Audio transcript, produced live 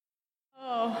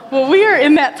Well, we are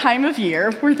in that time of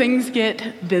year where things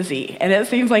get busy, and it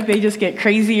seems like they just get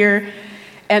crazier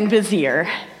and busier.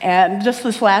 And just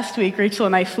this last week, Rachel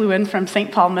and I flew in from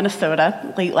St. Paul,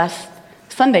 Minnesota, late last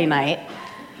Sunday night.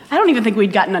 I don't even think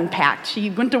we'd gotten unpacked. She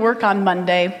went to work on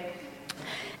Monday,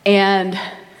 and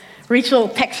Rachel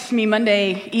texts me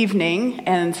Monday evening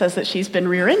and says that she's been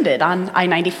rear-ended on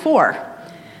I-94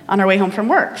 on her way home from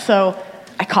work. So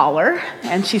I call her,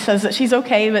 and she says that she's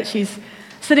okay, but she's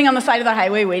sitting on the side of the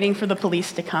highway waiting for the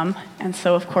police to come. And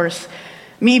so, of course,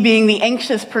 me being the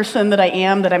anxious person that I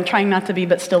am, that I'm trying not to be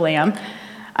but still am,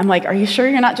 I'm like, are you sure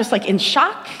you're not just like in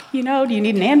shock? You know, do you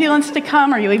need an ambulance to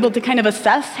come? Are you able to kind of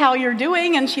assess how you're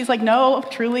doing? And she's like, no,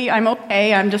 truly, I'm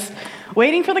okay. I'm just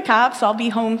waiting for the cops. I'll be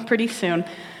home pretty soon.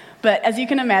 But as you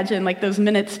can imagine, like those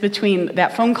minutes between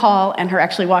that phone call and her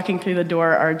actually walking through the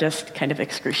door are just kind of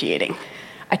excruciating.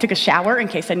 I took a shower in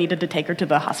case I needed to take her to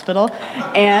the hospital,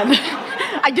 and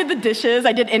I did the dishes,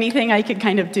 I did anything I could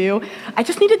kind of do. I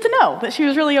just needed to know that she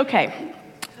was really okay.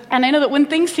 And I know that when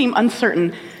things seem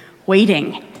uncertain,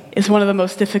 waiting is one of the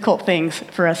most difficult things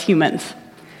for us humans.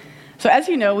 So as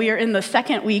you know, we are in the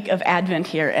second week of Advent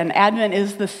here, and Advent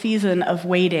is the season of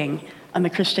waiting on the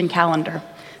Christian calendar.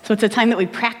 So it's a time that we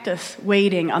practice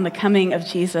waiting on the coming of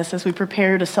Jesus as we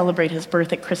prepare to celebrate his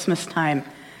birth at Christmas time.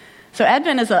 So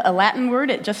Advent is a Latin word.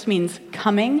 It just means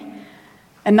coming.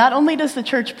 And not only does the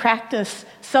church practice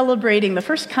celebrating the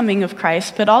first coming of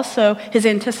Christ, but also his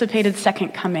anticipated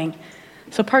second coming.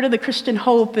 So part of the Christian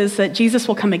hope is that Jesus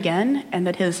will come again and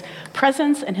that his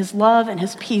presence and his love and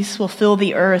his peace will fill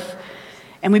the earth.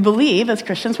 And we believe as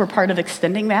Christians we're part of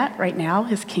extending that right now,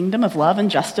 his kingdom of love and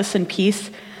justice and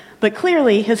peace. But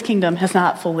clearly his kingdom has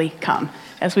not fully come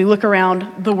as we look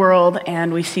around the world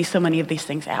and we see so many of these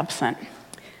things absent.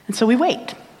 And so we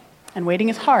wait, and waiting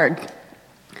is hard.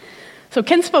 So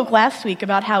Ken spoke last week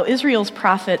about how Israel's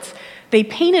prophets, they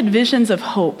painted visions of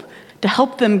hope to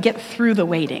help them get through the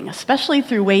waiting, especially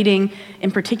through waiting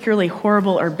in particularly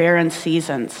horrible or barren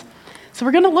seasons. So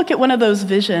we're going to look at one of those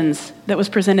visions that was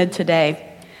presented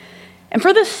today. And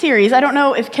for this series, I don't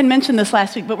know if Ken mentioned this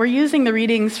last week, but we're using the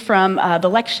readings from the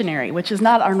lectionary, which is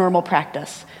not our normal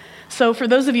practice. So for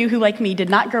those of you who, like me, did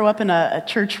not grow up in a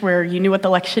church where you knew what the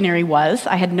lectionary was,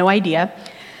 I had no idea.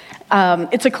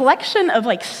 It's a collection of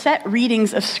like set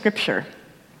readings of scripture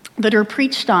that are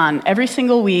preached on every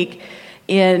single week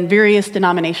in various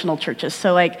denominational churches.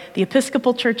 So like the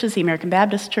Episcopal churches, the American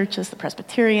Baptist churches, the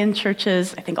Presbyterian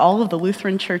churches, I think all of the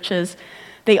Lutheran churches,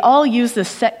 they all use this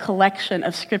set collection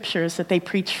of scriptures that they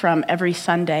preach from every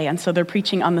Sunday, and so they're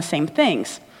preaching on the same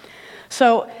things.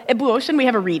 So at Blue Ocean, we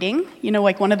have a reading. You know,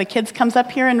 like one of the kids comes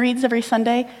up here and reads every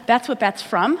Sunday. That's what that's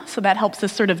from, so that helps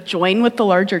us sort of join with the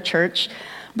larger church.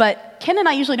 But Ken and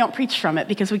I usually don't preach from it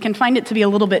because we can find it to be a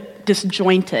little bit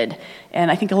disjointed,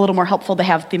 and I think a little more helpful to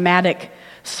have thematic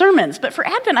sermons. But for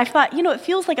Advent, I thought, you know, it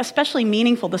feels like especially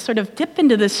meaningful to sort of dip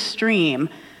into this stream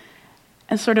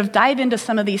and sort of dive into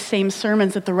some of these same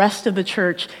sermons that the rest of the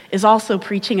church is also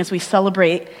preaching as we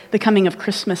celebrate the coming of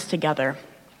Christmas together.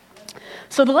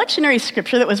 So the lectionary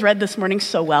scripture that was read this morning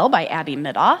so well by Abby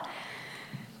Middaugh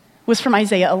was from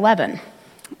Isaiah 11.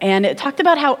 And it talked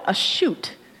about how a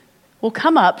shoot will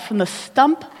come up from the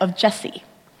stump of Jesse.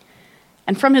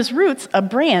 And from his roots, a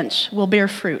branch will bear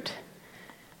fruit.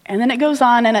 And then it goes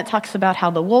on and it talks about how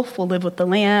the wolf will live with the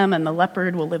lamb and the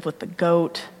leopard will live with the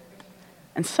goat,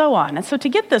 and so on. And so to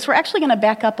get this, we're actually going to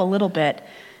back up a little bit,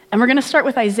 and we're going to start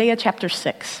with Isaiah chapter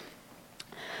 6.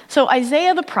 So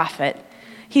Isaiah the prophet,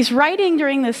 he's writing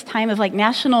during this time of like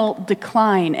national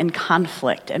decline and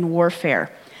conflict and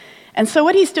warfare. And so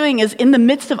what he's doing is in the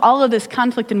midst of all of this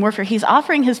conflict and warfare, he's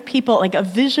offering his people like a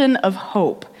vision of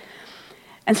hope.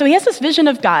 And so he has this vision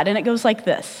of God, and it goes like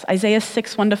this. Isaiah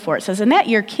 6, 1-4, it says, "In that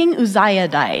year, King Uzziah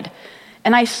died,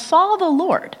 and I saw the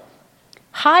Lord,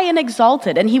 high and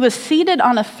exalted, and he was seated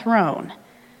on a throne.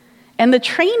 And the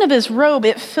train of his robe,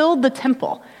 it filled the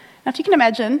temple." Now, if you can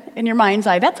imagine in your mind's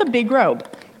eye, that's a big robe.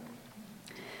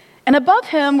 "And above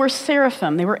him were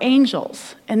seraphim, they were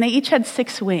angels, and they each had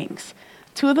 6 wings.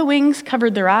 2 of the wings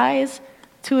covered their eyes,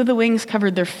 2 of the wings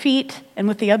covered their feet, and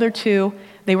with the other 2,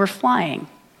 they were flying.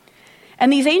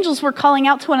 And these angels were calling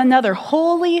out to one another,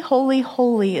 'Holy, holy,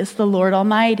 holy is the Lord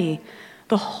Almighty.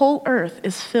 The whole earth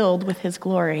is filled with his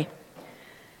glory.'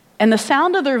 And the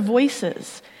sound of their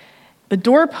voices, the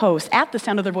doorpost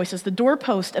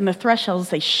and the thresholds,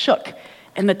 they shook,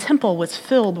 and the temple was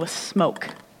filled with smoke."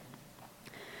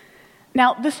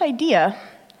 Now, this idea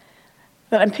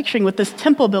that I'm picturing with this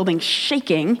temple building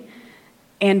shaking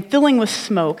and filling with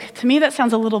smoke, to me that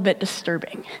sounds a little bit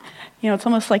disturbing. It's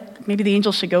almost like maybe the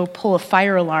angel should go pull a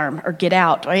fire alarm or get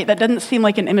out, right? That doesn't seem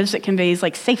like an image that conveys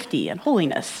like safety and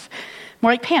holiness,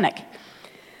 more like panic.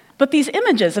 But these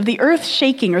images of the earth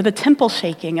shaking or the temple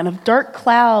shaking and of dark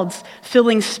clouds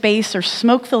filling space or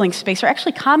smoke filling space are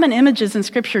actually common images in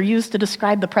Scripture used to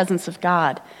describe the presence of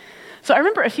God. So I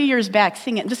remember a few years back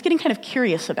seeing it and just getting kind of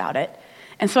curious about it.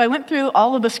 And so I went through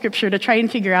all of the Scripture to try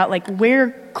and figure out like where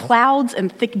clouds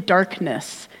and thick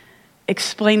darkness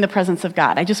explain the presence of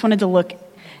God. I just wanted to look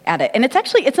at it. And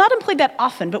it's not employed that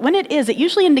often, but when it is, it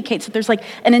usually indicates that there's like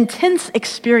an intense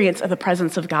experience of the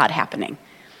presence of God happening.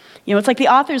 It's like the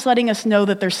author's letting us know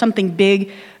that there's something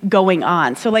big going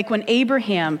on. So like when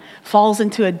Abraham falls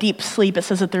into a deep sleep, it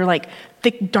says that there like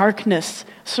thick darkness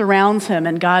surrounds him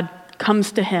and God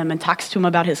comes to him and talks to him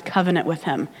about his covenant with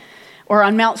him. Or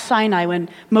on Mount Sinai, when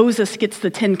Moses gets the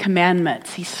 10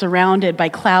 Commandments, he's surrounded by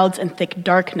clouds and thick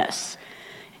darkness.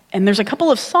 And there's a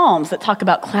couple of Psalms that talk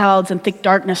about clouds and thick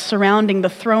darkness surrounding the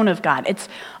throne of God. It's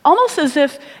almost as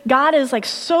if God is like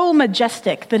so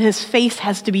majestic that his face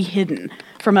has to be hidden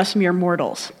from us mere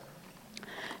mortals.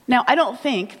 Now, I don't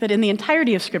think that in the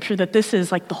entirety of Scripture that this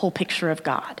is like the whole picture of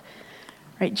God.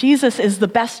 Right? Jesus is the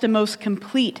best and most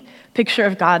complete picture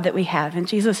of God that we have. And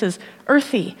Jesus is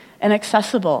earthy and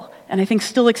accessible, and I think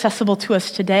still accessible to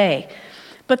us today.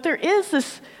 But there is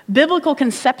this biblical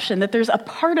conception that there's a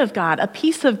part of God, a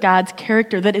piece of God's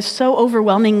character that is so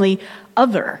overwhelmingly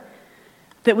other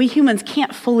that we humans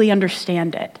can't fully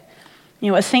understand it.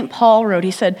 As St. Paul wrote,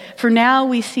 he said, "For now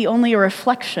we see only a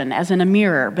reflection as in a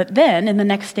mirror, but then in the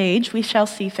next age we shall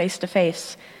see face to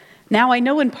face. Now I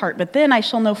know in part, but then I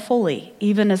shall know fully,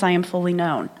 even as I am fully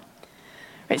known."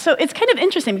 Right? So it's kind of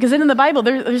interesting because in the Bible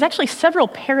there's actually several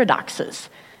paradoxes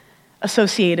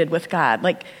associated with God.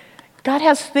 Like God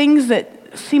has things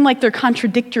that seem like they're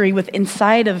contradictory with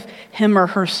inside of him or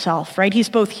herself, right? He's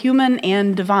both human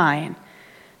and divine,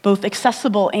 both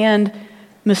accessible and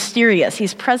mysterious.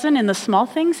 He's present in the small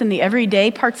things, in the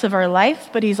everyday parts of our life,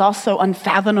 but he's also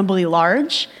unfathomably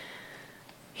large.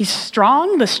 He's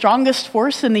strong, the strongest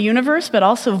force in the universe, but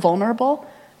also vulnerable,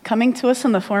 coming to us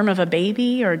in the form of a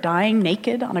baby or dying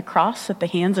naked on a cross at the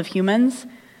hands of humans,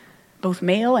 both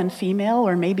male and female,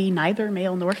 or maybe neither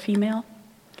male nor female.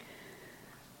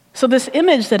 So this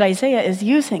image that Isaiah is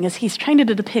using is he's trying to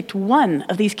depict one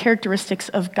of these characteristics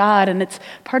of God, and it's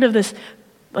part of this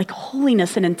like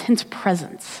holiness and intense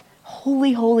presence.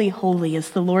 Holy, holy, holy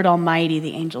is the Lord Almighty,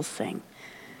 the angels sing.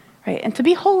 Right? And to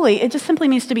be holy, it just simply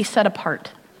means to be set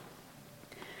apart.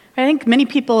 I think many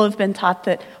people have been taught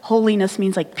that holiness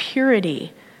means like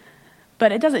purity,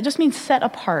 but it doesn't. It just means set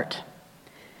apart.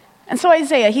 And so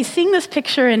Isaiah, he's seeing this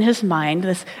picture in his mind,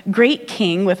 this great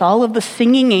king with all of the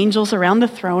singing angels around the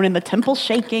throne and the temple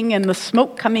shaking and the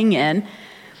smoke coming in,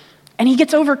 and he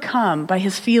gets overcome by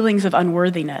his feelings of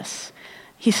unworthiness.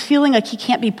 He's feeling like he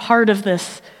can't be part of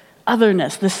this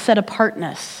otherness, this set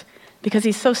apartness, because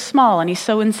he's so small and he's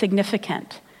so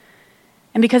insignificant.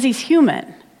 And because he's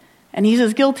human, and he's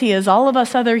as guilty as all of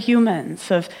us other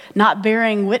humans of not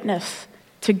bearing witness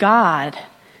to God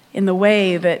in the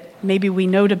way that maybe we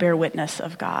know to bear witness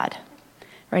of God.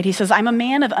 Right? He says, "I'm a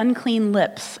man of unclean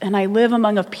lips, and I live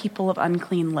among a people of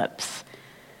unclean lips."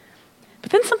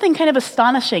 But then something kind of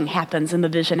astonishing happens in the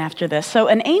vision after this. So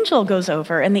an angel goes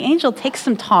over, and the angel takes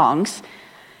some tongs,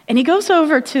 and he goes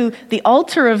over to the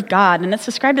altar of God, and it's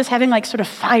described as having like sort of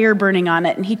fire burning on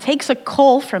it, and he takes a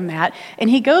coal from that,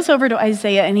 and he goes over to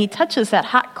Isaiah, and he touches that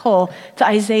hot coal to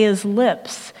Isaiah's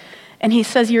lips, and he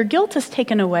says, "Your guilt is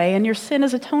taken away, and your sin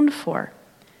is atoned for."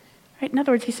 Right? In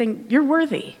other words, he's saying, you're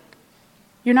worthy.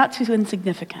 You're not too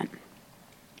insignificant.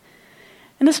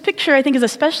 And this picture, I think, is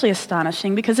especially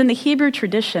astonishing because in the Hebrew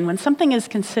tradition, when something is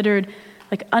considered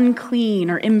like unclean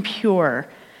or impure,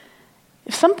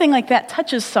 if something like that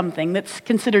touches something that's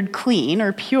considered clean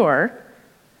or pure,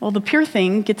 well, the pure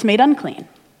thing gets made unclean.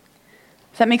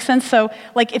 Does that make sense? So,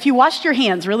 like, if you washed your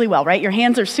hands really well, right? Your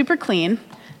hands are super clean.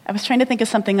 I was trying to think of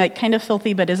something like kind of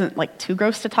filthy but isn't like too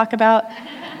gross to talk about.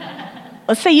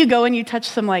 Let's say you go and you touch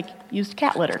some like used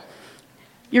cat litter.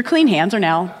 Your clean hands are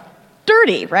now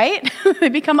dirty, right? They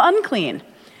become unclean.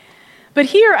 But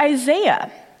here,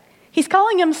 Isaiah, he's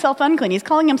calling himself unclean. He's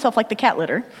calling himself like the cat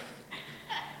litter.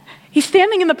 He's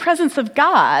standing in the presence of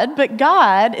God, but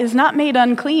God is not made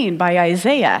unclean by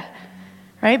Isaiah,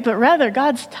 right? But rather,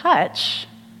 God's touch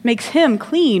makes him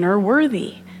clean or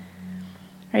worthy.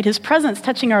 Right? His presence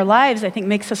touching our lives, I think,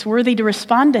 makes us worthy to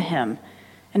respond to him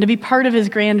and to be part of his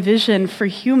grand vision for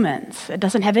humans. It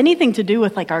doesn't have anything to do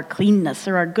with like our cleanness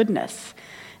or our goodness.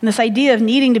 And this idea of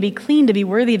needing to be clean to be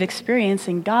worthy of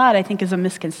experiencing God, I think, is a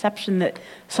misconception that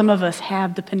some of us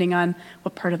have depending on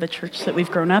what part of the church that we've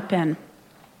grown up in.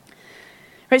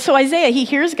 Right? So Isaiah, he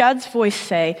hears God's voice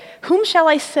say, "Whom shall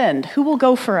I send? Who will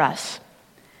go for us?"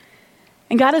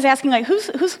 And God is asking, like,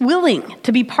 who's willing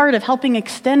to be part of helping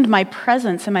extend my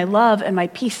presence and my love and my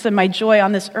peace and my joy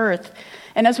on this earth?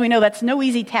 And as we know, that's no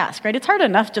easy task, right? It's hard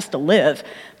enough just to live,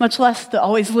 much less to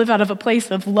always live out of a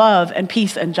place of love and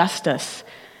peace and justice.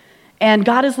 And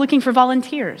God is looking for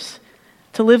volunteers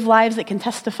to live lives that can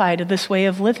testify to this way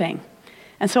of living.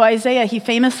 And so Isaiah, he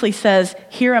famously says,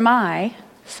 "Here am I,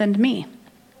 send me."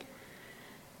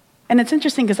 And it's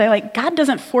interesting because God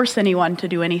doesn't force anyone to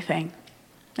do anything.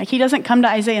 Like, he doesn't come to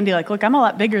Isaiah and be like, "Look, I'm a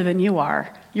lot bigger than you are.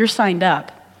 You're signed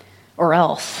up, or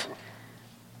else.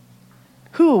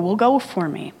 Who will go for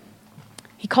me?"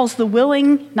 He calls the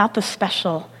willing, not the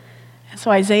special. And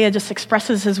so Isaiah just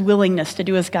expresses his willingness to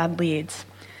do as God leads.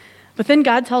 But then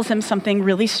God tells him something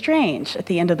really strange at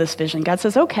the end of this vision. God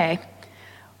says, "Okay,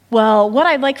 well, what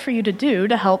I'd like for you to do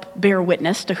to help bear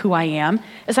witness to who I am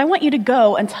is I want you to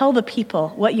go and tell the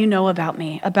people what you know about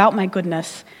me, about my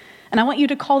goodness. And I want you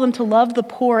to call them to love the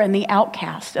poor and the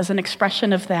outcast as an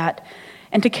expression of that,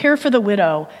 and to care for the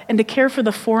widow, and to care for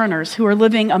the foreigners who are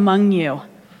living among you.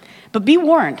 But be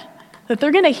warned that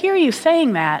they're going to hear you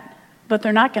saying that, but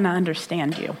they're not going to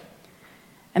understand you.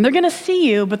 And they're going to see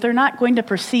you, but they're not going to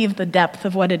perceive the depth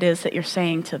of what it is that you're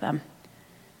saying to them."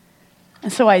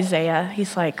 And so Isaiah,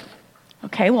 he's like,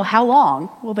 "Okay, well, how long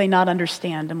will they not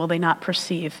understand and will they not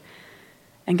perceive?"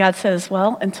 And God says,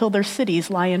 "Well, until their cities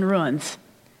lie in ruins.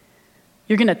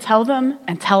 You're going to tell them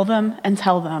and tell them and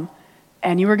tell them,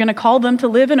 and you are going to call them to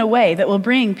live in a way that will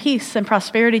bring peace and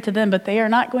prosperity to them, but they are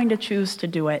not going to choose to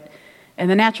do it. And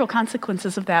the natural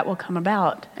consequences of that will come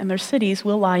about, and their cities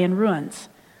will lie in ruins."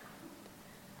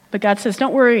 But God says,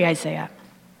 "Don't worry, Isaiah.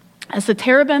 As the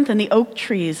terebinth and the oak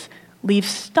trees leave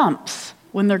stumps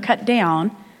when they're cut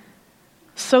down,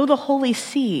 so the holy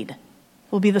seed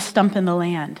will be the stump in the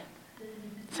land."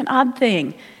 It's an odd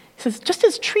thing. He says, just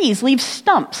as trees leave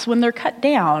stumps when they're cut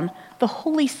down, the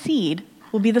holy seed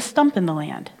will be the stump in the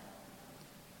land.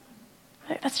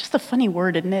 That's just a funny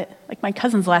word, isn't it? Like, my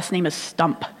cousin's last name is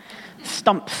Stump.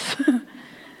 Stumps.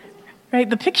 Right?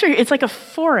 The picture, it's like a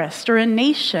forest or a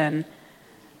nation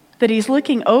that he's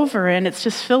looking over, and it's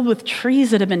just filled with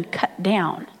trees that have been cut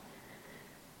down.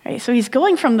 Right? So he's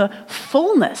going from the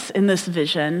fullness in this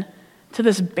vision to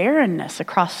this barrenness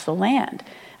across the land.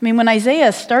 I mean, when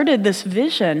Isaiah started this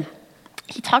vision,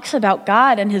 he talks about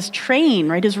God and his train,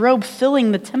 right, his robe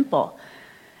filling the temple.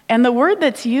 And the word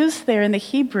that's used there in the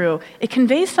Hebrew, it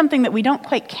conveys something that we don't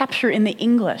quite capture in the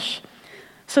English.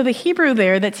 So the Hebrew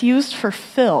there that's used for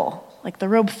fill, like the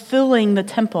robe filling the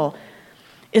temple,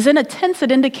 is in a tense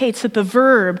that indicates that the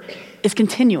verb is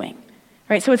continuing.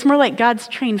 Right? So it's more like God's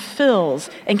train fills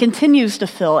and continues to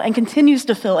fill and continues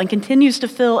to fill and continues to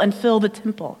fill and fill the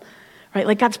temple. Right?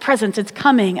 Like God's presence, it's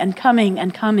coming and coming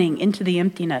and coming into the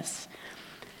emptiness.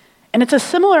 And it's a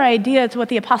similar idea to what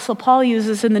the Apostle Paul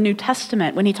uses in the New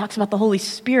Testament when he talks about the Holy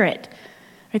Spirit.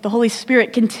 Right? The Holy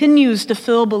Spirit continues to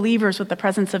fill believers with the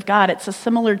presence of God. It's a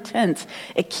similar tense.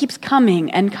 It keeps coming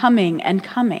and coming and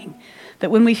coming. That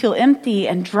when we feel empty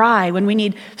and dry, when we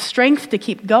need strength to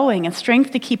keep going and strength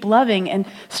to keep loving and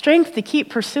strength to keep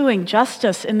pursuing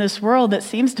justice in this world that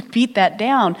seems to beat that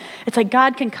down, it's like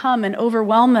God can come and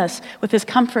overwhelm us with his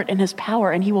comfort and his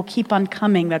power, and he will keep on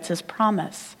coming. That's his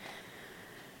promise.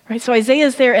 Right? So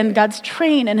Isaiah's there, and God's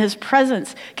train and his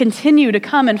presence continue to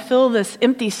come and fill this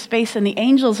empty space, and the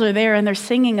angels are there, and they're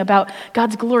singing about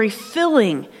God's glory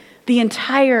filling the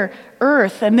entire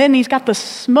earth. And then he's got the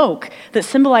smoke that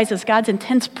symbolizes God's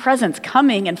intense presence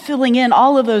coming and filling in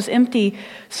all of those empty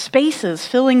spaces,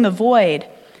 filling the void.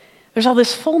 There's all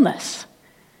this fullness.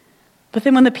 But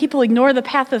then when the people ignore the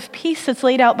path of peace that's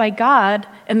laid out by God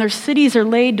and their cities are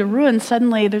laid to ruin,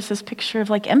 suddenly there's this picture of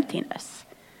like emptiness.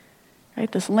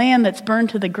 Right? This land that's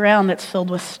burned to the ground that's filled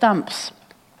with stumps.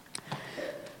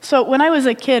 So when I was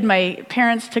a kid, my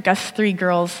parents took us three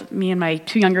girls, me and my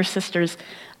two younger sisters,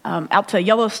 out to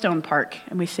Yellowstone Park,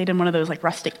 and we stayed in one of those like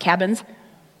rustic cabins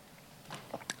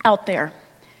out there.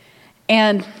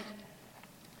 And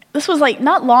this was like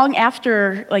not long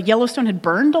after like Yellowstone had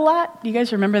burned a lot. Do you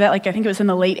guys remember that? Like I think it was in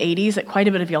the late 80s that quite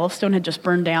a bit of Yellowstone had just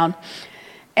burned down.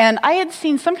 And I had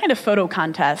seen some kind of photo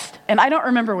contest, and I don't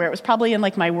remember where. It was probably in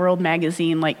like my World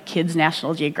magazine, like Kids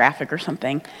National Geographic or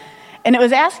something. And it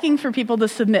was asking for people to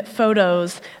submit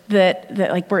photos that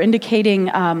like were indicating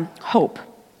hope.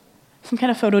 Some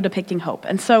kind of photo depicting hope.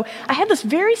 And so I had this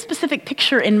very specific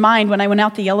picture in mind when I went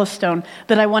out to Yellowstone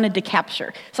that I wanted to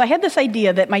capture. So I had this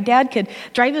idea that my dad could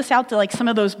drive us out to like some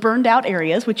of those burned out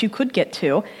areas, which you could get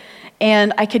to,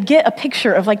 and I could get a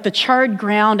picture of like the charred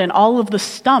ground and all of the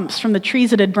stumps from the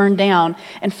trees that had burned down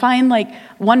and find like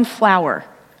one flower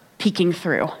peeking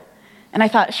through. And I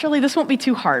thought, surely this won't be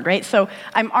too hard, right? So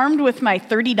I'm armed with my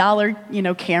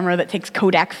 $30, camera that takes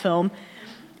Kodak film.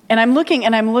 And I'm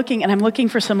looking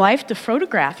for some life to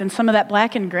photograph in some of that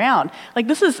blackened ground.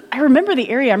 I remember the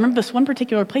area, I remember this one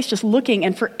particular place just looking,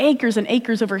 and for acres and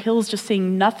acres over hills just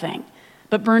seeing nothing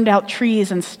but burned out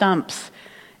trees and stumps.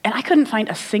 And I couldn't find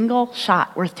a single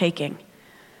shot worth taking.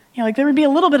 There would be a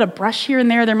little bit of brush here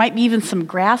and there might be even some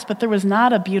grass, but there was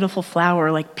not a beautiful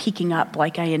flower peeking up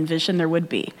like I envisioned there would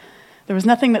be. There was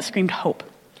nothing that screamed hope.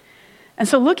 And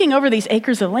so looking over these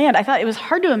acres of land, I thought it was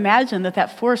hard to imagine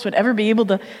that forest would ever be able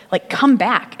to come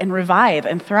back and revive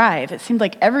and thrive. It seemed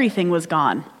like everything was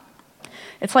gone.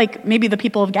 It's like maybe the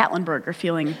people of Gatlinburg are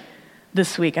feeling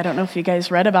this week. I don't know if you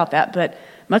guys read about that, but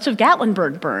much of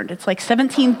Gatlinburg burned. It's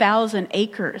 17,000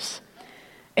 acres.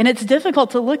 And it's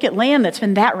difficult to look at land that's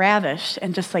been that ravished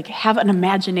and just have an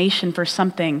imagination for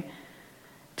something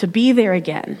to be there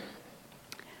again.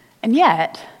 And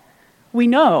yet, we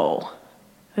know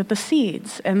that the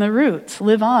seeds and the roots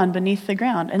live on beneath the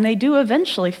ground, and they do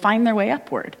eventually find their way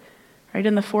upward, right?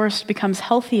 And the forest becomes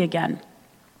healthy again.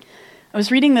 I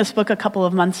was reading this book a couple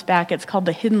of months back. It's called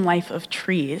The Hidden Life of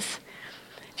Trees.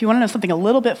 If you want to know something a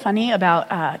little bit funny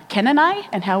about Ken and I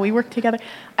and how we work together,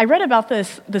 I read about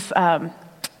this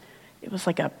it was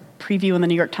a preview in the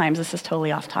New York Times. This is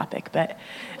totally off topic, but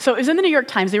so it was in the New York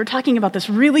Times. They were talking about this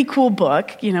really cool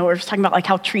book, it was talking about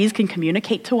how trees can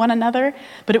communicate to one another,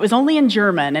 but it was only in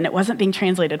German and it wasn't being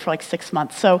translated for 6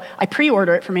 months. So I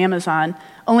pre-ordered it from Amazon,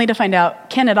 only to find out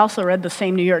Ken had also read the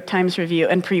same New York Times review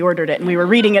and pre-ordered it, and we were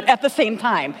reading it at the same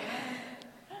time.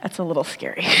 That's a little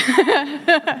scary.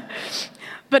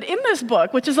 But in this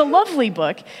book, which is a lovely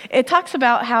book, it talks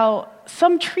about how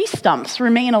some tree stumps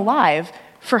remain alive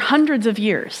for hundreds of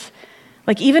years.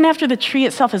 Even after the tree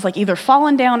itself has either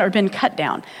fallen down or been cut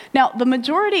down. Now, the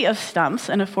majority of stumps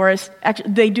in a forest,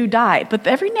 actually, they do die, but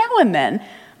every now and then,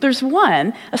 there's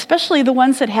one, especially the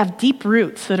ones that have deep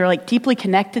roots that are deeply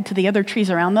connected to the other trees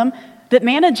around them, that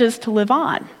manages to live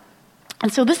on.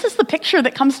 And so this is the picture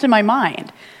that comes to my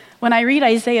mind when I read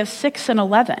Isaiah 6 and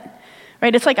 11.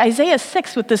 Right? It's Isaiah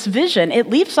 6 with this vision. It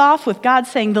leaps off with God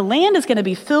saying, the land is going to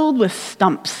be filled with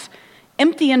stumps,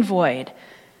 empty and void.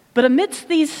 But amidst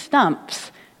these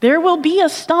stumps, there will be a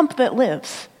stump that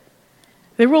lives.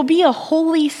 There will be a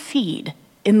holy seed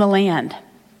in the land.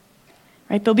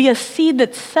 Right? There'll be a seed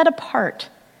that's set apart,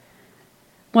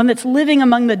 one that's living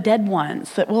among the dead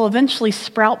ones that will eventually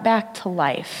sprout back to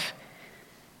life.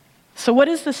 So what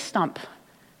is this stump?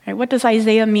 Right? What does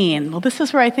Isaiah mean? Well, this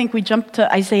is where I think we jump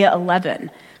to Isaiah 11,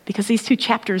 because these two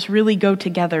chapters really go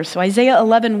together. So Isaiah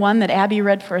 11:1 that Abby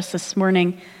read for us this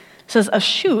morning says, a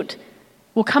shoot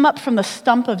will come up from the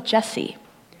stump of Jesse.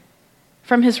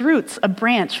 From his roots, a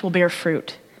branch will bear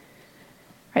fruit.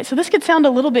 Right, so this could sound a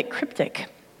little bit cryptic,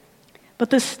 but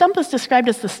this stump is described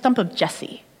as the stump of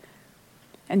Jesse.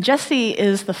 And Jesse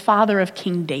is the father of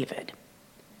King David.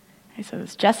 Right, so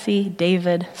it's Jesse,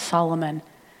 David, Solomon.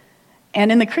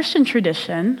 And in the Christian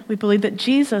tradition, we believe that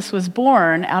Jesus was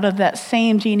born out of that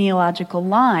same genealogical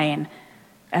line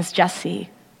as Jesse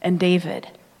and David.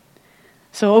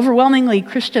 So overwhelmingly,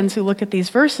 Christians who look at these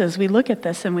verses, we look at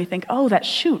this and we think, oh, that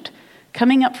shoot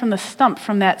coming up from the stump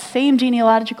from that same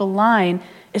genealogical line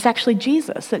is actually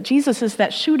Jesus, that Jesus is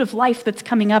that shoot of life that's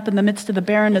coming up in the midst of the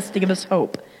barrenness to give us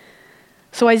hope.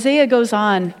 So Isaiah goes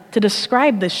on to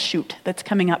describe this shoot that's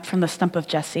coming up from the stump of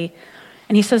Jesse,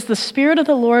 and he says, the Spirit of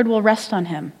the Lord will rest on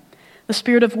him, the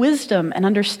Spirit of wisdom and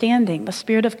understanding, the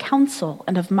Spirit of counsel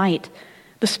and of might,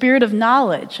 the Spirit of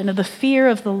knowledge and of the fear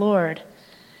of the Lord.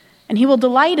 And he will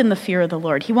delight in the fear of the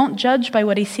Lord. He won't judge by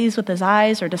what he sees with his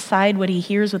eyes or decide what he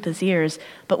hears with his ears,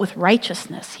 but with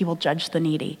righteousness he will judge the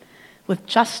needy. With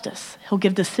justice he'll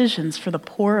give decisions for the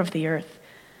poor of the earth.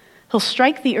 He'll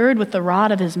strike the earth with the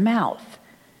rod of his mouth.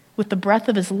 With the breath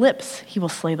of his lips he will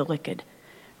slay the wicked.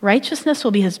 Righteousness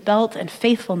will be his belt, and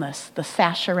faithfulness the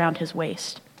sash around his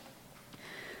waist.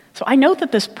 So I know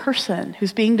that this person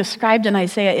who's being described in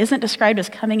Isaiah isn't described as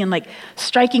coming and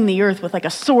striking the earth with a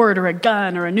sword or a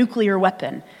gun or a nuclear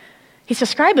weapon. He's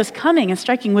described as coming and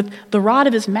striking with the rod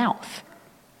of his mouth,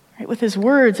 right? With his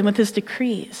words and with his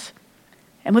decrees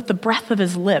and with the breath of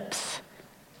his lips.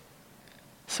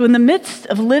 So in the midst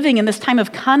of living in this time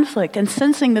of conflict and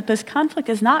sensing that this conflict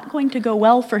is not going to go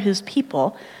well for his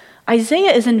people,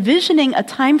 Isaiah is envisioning a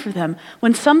time for them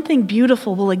when something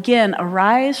beautiful will again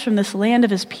arise from this land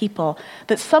of his people,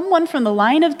 that someone from the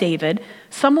line of David,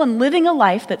 someone living a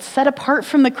life that's set apart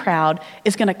from the crowd,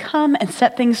 is going to come and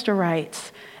set things to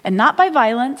rights, and not by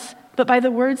violence, but by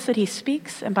the words that he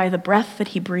speaks and by the breath that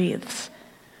he breathes.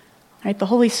 Right? The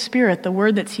Holy Spirit, the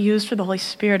word that's used for the Holy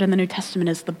Spirit in the New Testament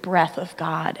is the breath of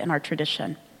God in our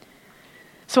tradition.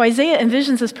 So Isaiah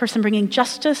envisions this person bringing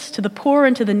justice to the poor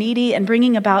and to the needy and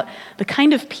bringing about the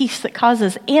kind of peace that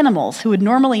causes animals who would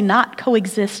normally not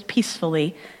coexist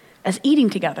peacefully as eating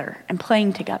together and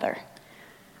playing together.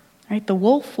 Right? The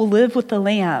wolf will live with the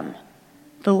lamb.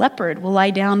 The leopard will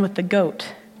lie down with the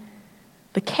goat.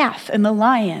 The calf and the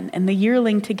lion and the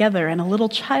yearling together, and a little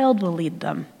child will lead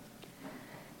them.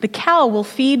 The cow will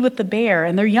feed with the bear,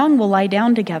 and their young will lie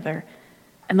down together.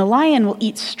 And the lion will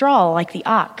eat straw like the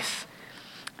ox.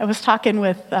 I was talking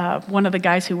with one of the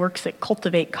guys who works at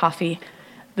Cultivate Coffee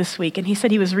this week, and he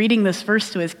said he was reading this verse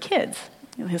to his kids,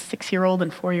 his 6-year-old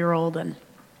and 4-year-old, and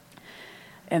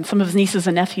some of his nieces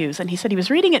and nephews. And he said he was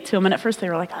reading it to them, and at first they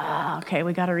were like, okay,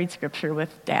 we got to read scripture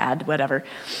with Dad, whatever.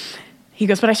 He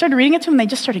goes, but I started reading it to them, and they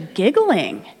just started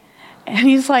giggling. And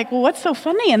he's like, well, what's so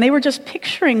funny? And they were just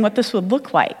picturing what this would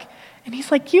look like. And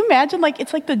he's like, can you imagine?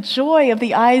 It's like the joy of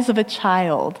the eyes of a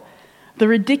child, the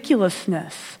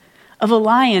ridiculousness of a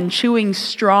lion chewing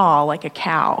straw like a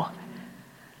cow,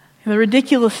 the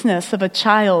ridiculousness of a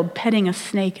child petting a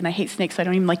snake. And I hate snakes, so I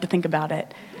don't even like to think about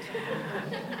it.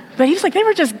 But he's like, they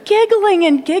were just giggling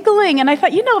and giggling. And I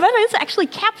thought, that is actually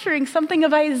capturing something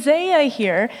of Isaiah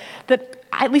here that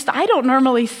at least I don't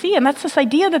normally see. And that's this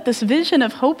idea that this vision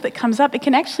of hope that comes up, it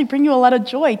can actually bring you a lot of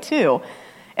joy too.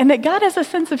 And that God has a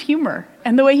sense of humor.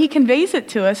 And the way he conveys it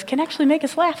to us can actually make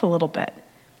us laugh a little bit.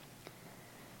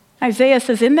 Isaiah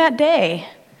says, in that day,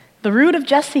 the root of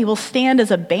Jesse will stand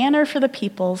as a banner for the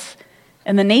peoples,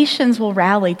 and the nations will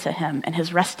rally to him, and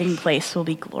his resting place will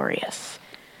be glorious.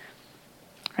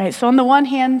 Right, so on the one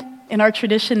hand, in our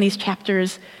tradition, these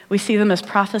chapters, we see them as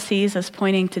prophecies, as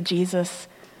pointing to Jesus,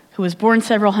 who was born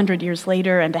several hundred years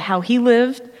later, and to how he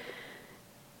lived.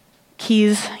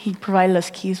 He provided us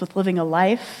keys with living a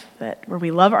life where we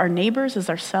love our neighbors as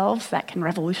ourselves. That can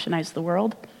revolutionize the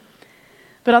world.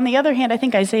 But on the other hand, I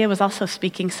think Isaiah was also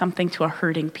speaking something to a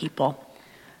hurting people.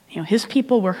 His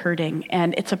people were hurting,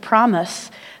 and it's a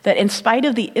promise that in spite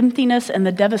of the emptiness and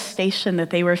the devastation that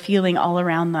they were feeling all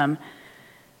around them,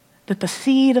 that the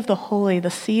seed of the holy,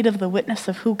 the seed of the witness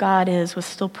of who God is, was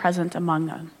still present among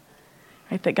them.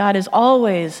 Right? That God is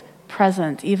always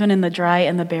present, even in the dry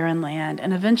and the barren land,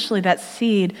 and eventually that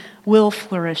seed will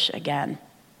flourish again.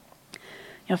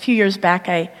 A few years back,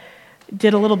 I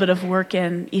did a little bit of work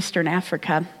in Eastern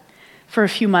Africa for a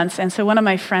few months, and so one of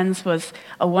my friends was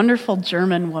a wonderful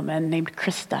German woman named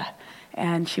Krista,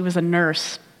 and she was a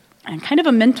nurse and kind of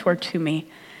a mentor to me.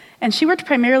 And she worked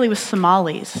primarily with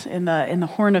Somalis in the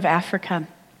Horn of Africa.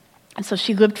 And so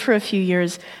she lived for a few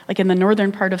years, in the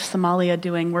northern part of Somalia,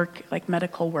 doing work,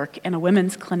 medical work, in a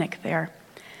women's clinic there.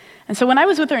 And so when I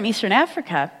was with her in Eastern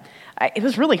Africa, it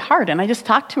was really hard. And I just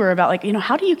talked to her about,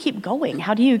 how do you keep going?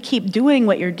 How do you keep doing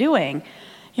what you're doing?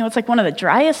 It's one of the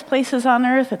driest places on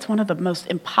earth. It's one of the most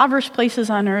impoverished places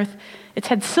on earth. It's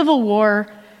had civil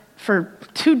war for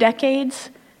 2 decades.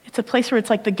 It's a place where it's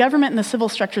the government and the civil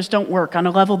structures don't work on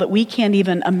a level that we can't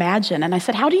even imagine. And I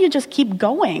said, how do you just keep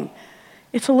going?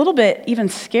 It's a little bit even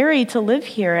scary to live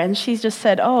here. And she's just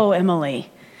said, oh, Emily,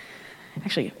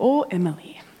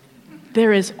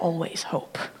 there is always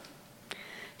hope.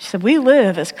 She said, we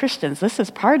live as Christians. This is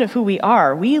part of who we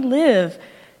are. We live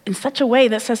in such a way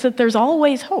that says that there's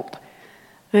always hope.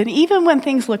 That even when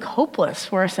things look hopeless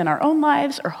for us in our own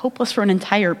lives or hopeless for an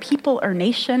entire people or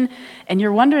nation, and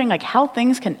you're wondering how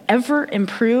things can ever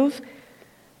improve,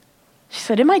 she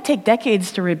said, it might take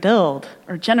decades to rebuild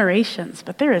or generations,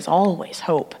 but there is always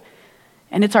hope.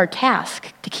 And it's our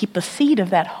task to keep the seed of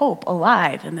that hope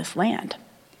alive in this land.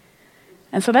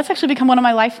 And so that's actually become one of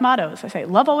my life mottos. I say,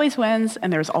 love always wins,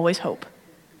 and there's always hope.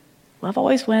 Love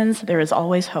always wins, there is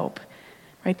always hope.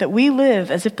 Right? That we live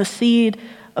as if the seed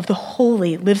of the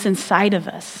holy lives inside of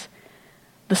us.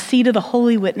 The seed of the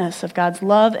holy witness of God's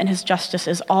love and his justice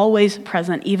is always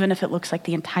present, even if it looks like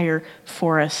the entire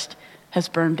forest has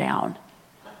burned down.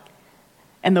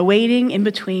 And the waiting in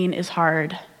between is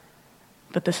hard,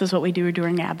 but this is what we do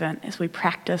during Advent, is we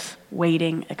practice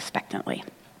waiting expectantly.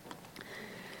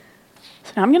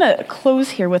 So now I'm going to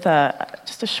close here with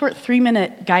just a short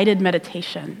 3-minute guided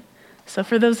meditation. So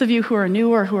for those of you who are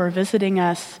new or who are visiting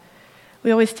us, we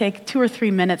always take 2 or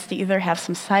 3 minutes to either have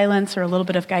some silence or a little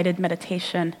bit of guided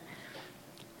meditation.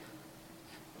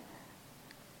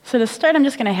 So to start, I'm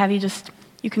just going to have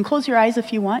you can close your eyes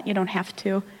if you want, you don't have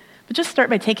to, but just start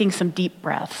by taking some deep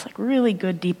breaths, really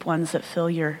good deep ones that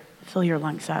fill your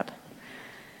lungs up.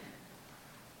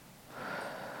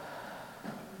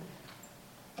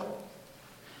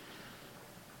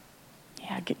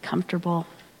 Yeah, get comfortable.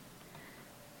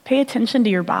 Pay attention to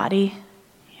your body.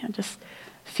 Just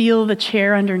Feel the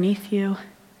chair underneath you.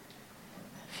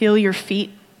 Feel your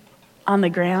feet on the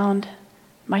ground.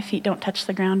 My feet don't touch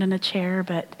the ground in a chair,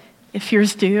 but if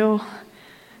yours do,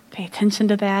 pay attention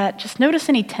to that. Just notice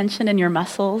any tension in your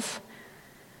muscles.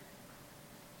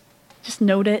 Just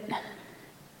note it.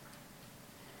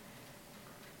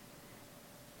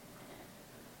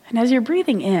 And as you're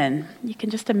breathing in, you can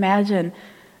just imagine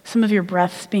some of your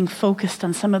breaths being focused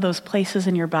on some of those places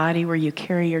in your body where you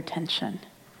carry your tension.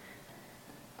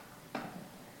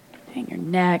 In your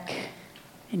neck,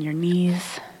 in your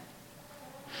knees.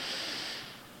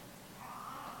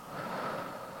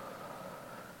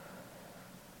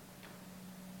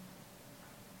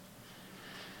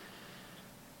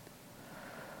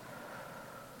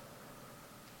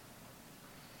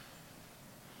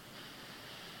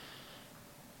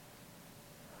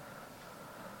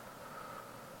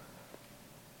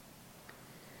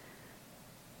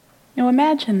 Now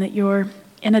imagine that you're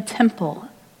in a temple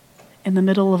in the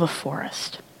middle of a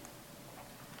forest.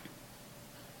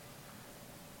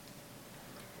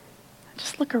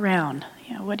 Just look around.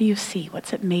 What do you see?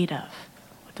 What's it made of?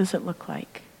 What does it look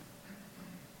like?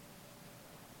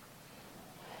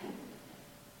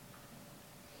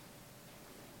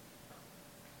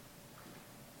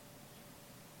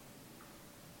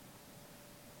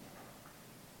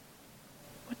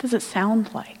 What does it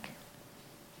sound like?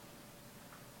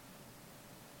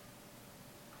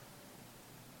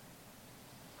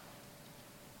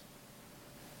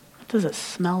 What does it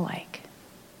smell like?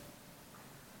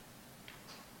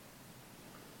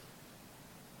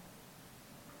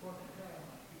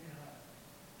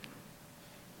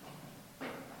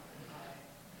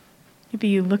 Maybe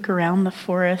you look around the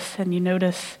forest and you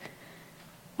notice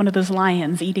one of those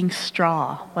lions eating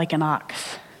straw like an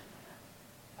ox.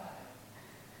 Or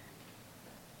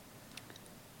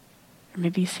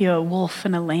maybe you see a wolf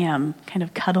and a lamb kind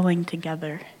of cuddling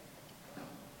together.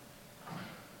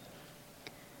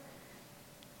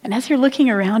 And as you're looking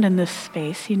around in this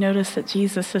space, you notice that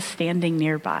Jesus is standing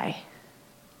nearby.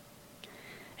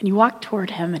 And you walk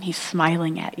toward him and he's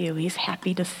smiling at you. He's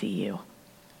happy to see you.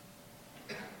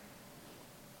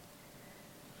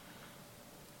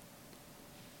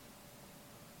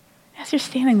 As you're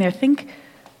standing there, think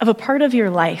of a part of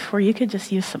your life where you could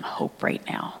just use some hope right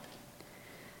now.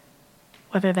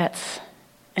 Whether that's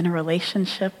in a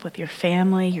relationship with your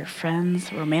family, your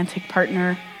friends, a romantic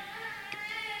partner.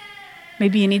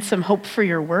 Maybe you need some hope for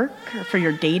your work or for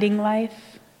your dating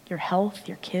life, your health,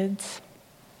 your kids.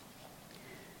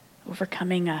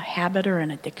 Overcoming a habit or an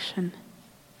addiction.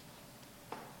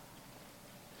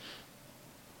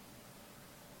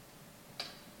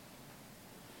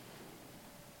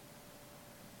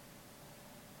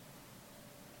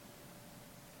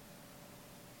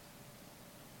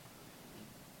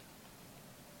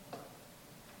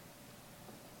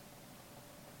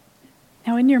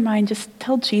 Now in your mind, just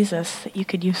tell Jesus that you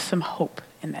could use some hope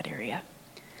in that area.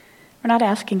 We're not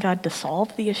asking God to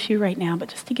solve the issue right now, but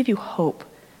just to give you hope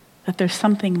that there's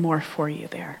something more for you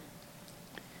there.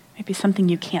 Maybe something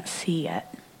you can't see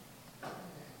yet.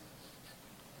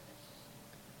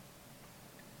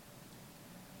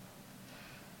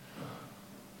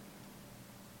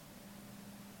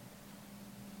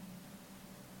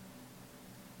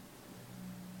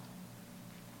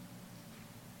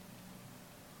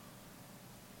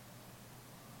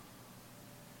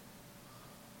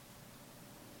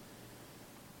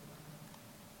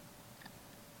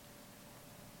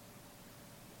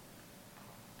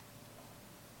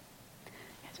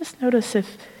 Just notice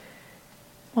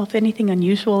if anything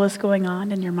unusual is going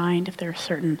on in your mind, if there are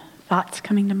certain thoughts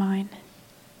coming to mind,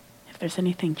 if there's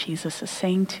anything Jesus is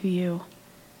saying to you,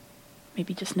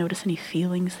 maybe just notice any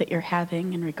feelings that you're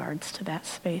having in regards to that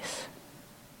space.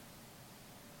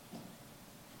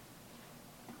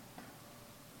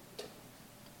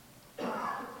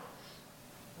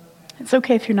 It's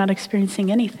okay if you're not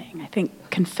experiencing anything. I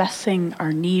think confessing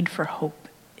our need for hope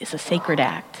is a sacred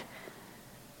act.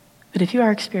 But if you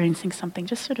are experiencing something,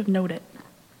 just sort of note it.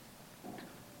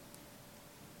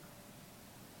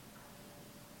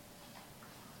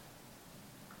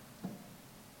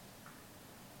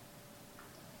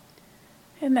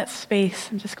 In that space,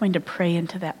 I'm just going to pray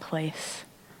into that place.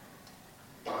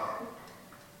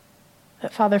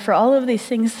 That Father, for all of these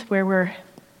things where we're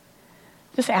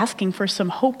just asking for some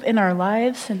hope in our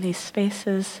lives, in these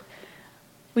spaces,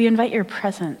 we invite your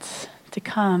presence to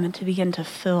come and to begin to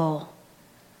fill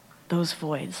those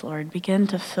voids, Lord. Begin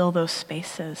to fill those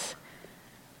spaces.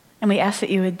 And we ask that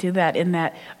you would do that in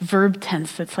that verb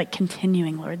tense that's like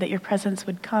continuing, Lord, that your presence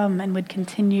would come and would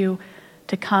continue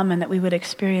to come, and that we would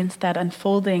experience that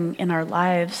unfolding in our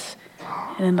lives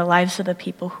and in the lives of the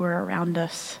people who are around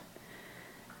us.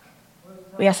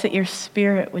 We ask that your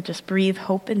Spirit would just breathe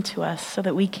hope into us so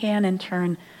that we can, in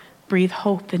turn, breathe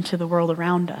hope into the world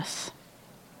around us.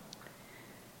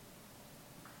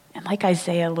 And like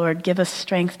Isaiah, Lord, give us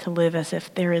strength to live as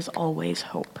if there is always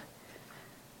hope.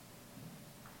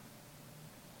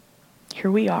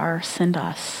 Here we are, send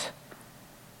us.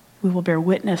 We will bear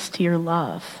witness to your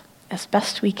love as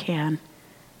best we can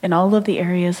in all of the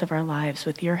areas of our lives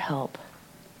with your help.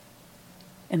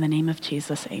 In the name of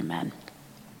Jesus, amen.